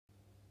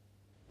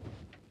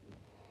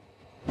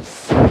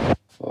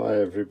Hi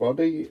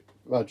everybody,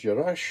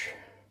 Vajarash.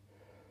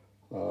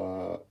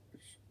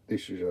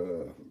 This is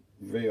a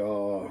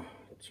VR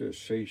to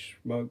sea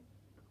smoke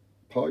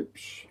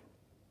pipes.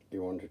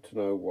 You wanted to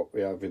know what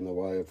we have in the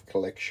way of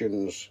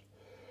collections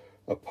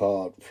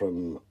apart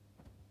from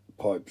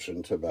pipes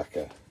and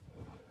tobacco.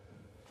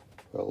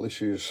 Well,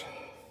 this is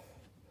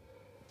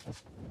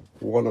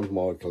one of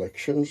my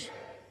collections.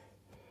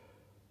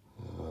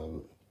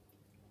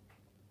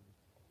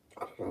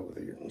 I don't know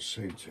whether you can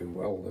see too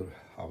well.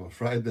 I'm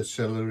afraid the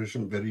cellar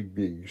isn't very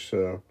big,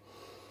 so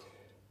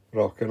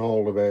I can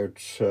hold about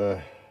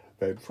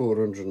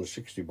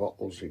 460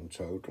 bottles in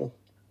total.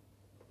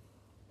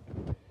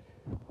 I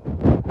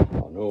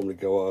normally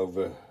go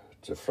over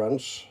to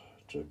France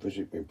to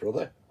visit my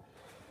brother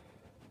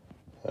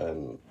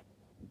and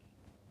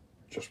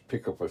just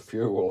pick up a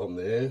few while I'm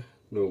there,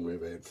 normally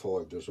about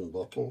 5 dozen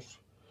bottles,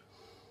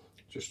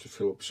 just to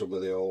fill up some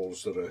of the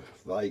holes that are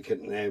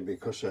vacant now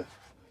because of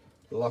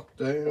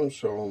lockdown.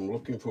 So I'm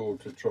looking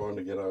forward to trying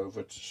to get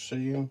over to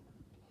see him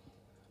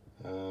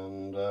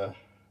and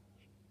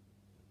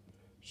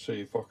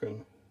see if I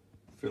can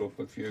fill up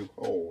a few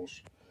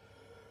holes.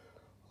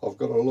 I've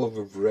got a love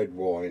of red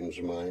wines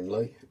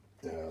mainly.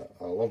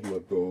 I love my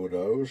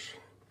Bordeaux,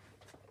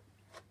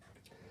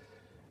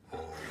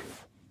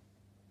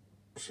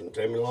 St.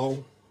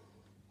 Emilion.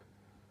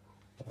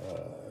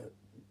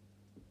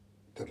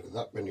 There are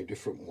that many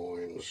different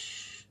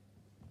wines.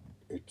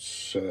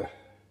 It's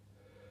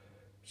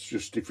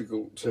just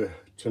difficult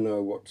to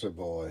know what to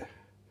buy.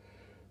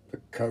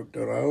 But Cote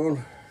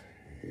d'Aron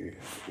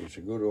is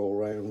a good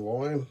all-round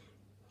wine.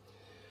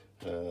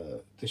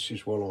 This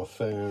is one I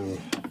found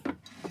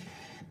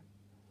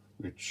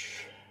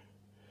which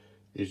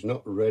is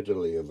not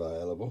readily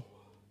available.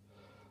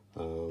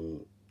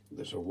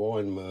 There's a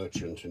wine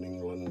merchant in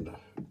England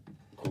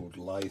called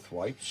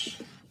Laithwaite's.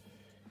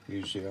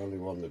 He's the only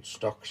one that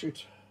stocks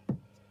it.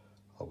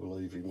 I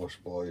believe he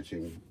must buy it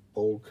in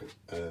bulk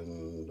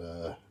and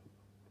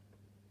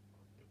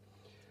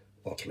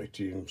bottle it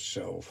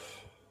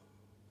himself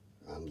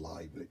and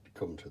label it to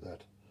come to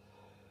that.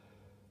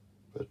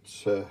 But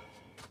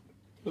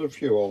there's a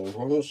few old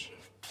ones.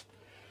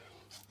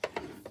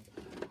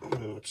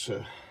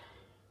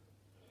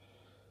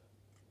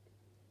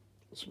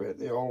 It's about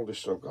the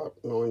oldest I've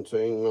got,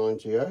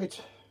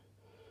 1998,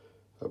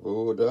 a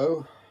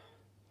Bordeaux,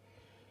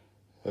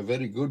 a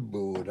very good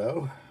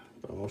Bordeaux,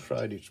 but I'm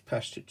afraid it's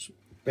past its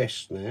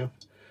best now.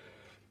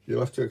 You'll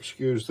have to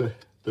excuse the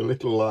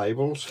little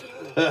labels.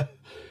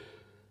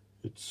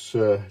 It's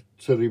to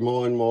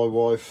remind my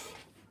wife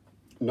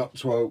not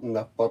to open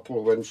that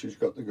bottle when she's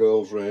got the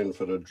girls round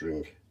for a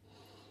drink.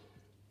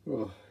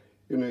 Well,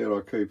 in here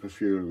I keep a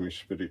few of my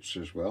spirits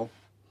as well.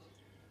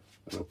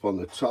 And up on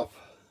the top,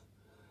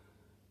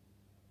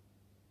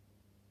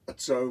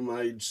 it's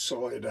homemade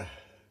cider.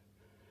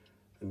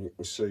 And you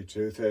can see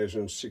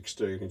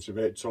 2016, it's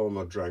about time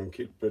I drank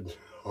it, but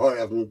I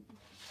haven't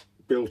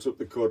built up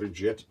the courage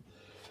yet.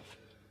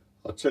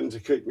 I tend to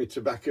keep my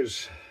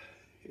tobaccos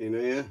in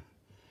here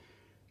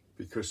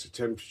because the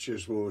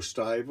temperature's more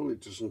stable,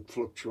 it doesn't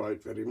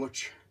fluctuate very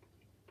much.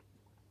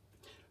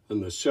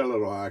 And the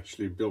cellar I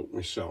actually built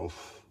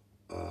myself.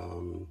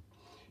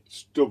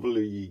 It's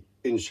doubly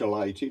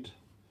insulated,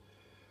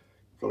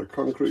 got a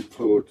concrete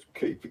floor to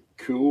keep it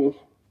cool.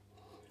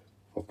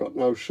 I've got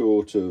no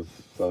sort of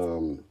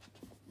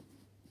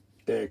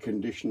air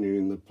conditioning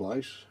in the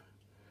place,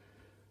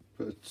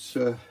 but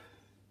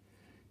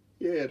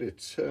yeah,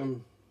 it's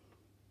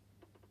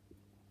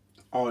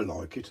I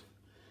like it.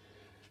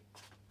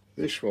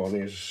 This one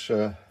is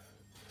a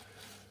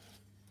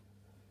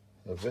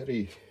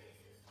very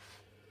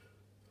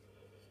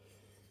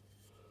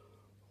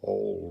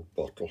old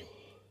bottle.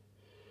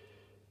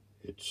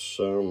 It's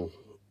a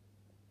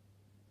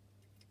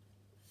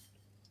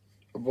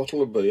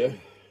bottle of beer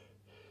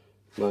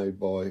made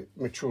by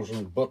Mitchells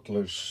and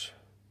Butlers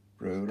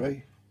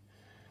Brewery,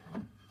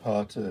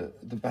 part of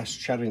the Bass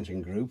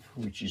Charrington Group,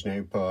 which is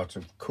now part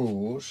of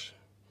Coors,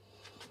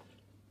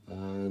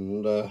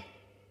 and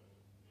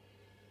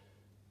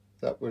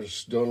that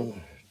was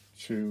done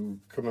to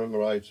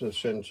commemorate the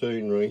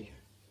centenary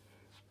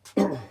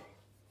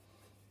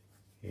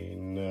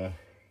in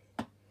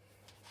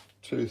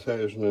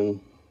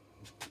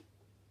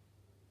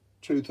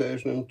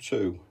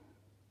 2002.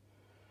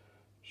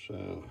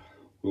 So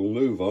we'll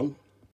move on.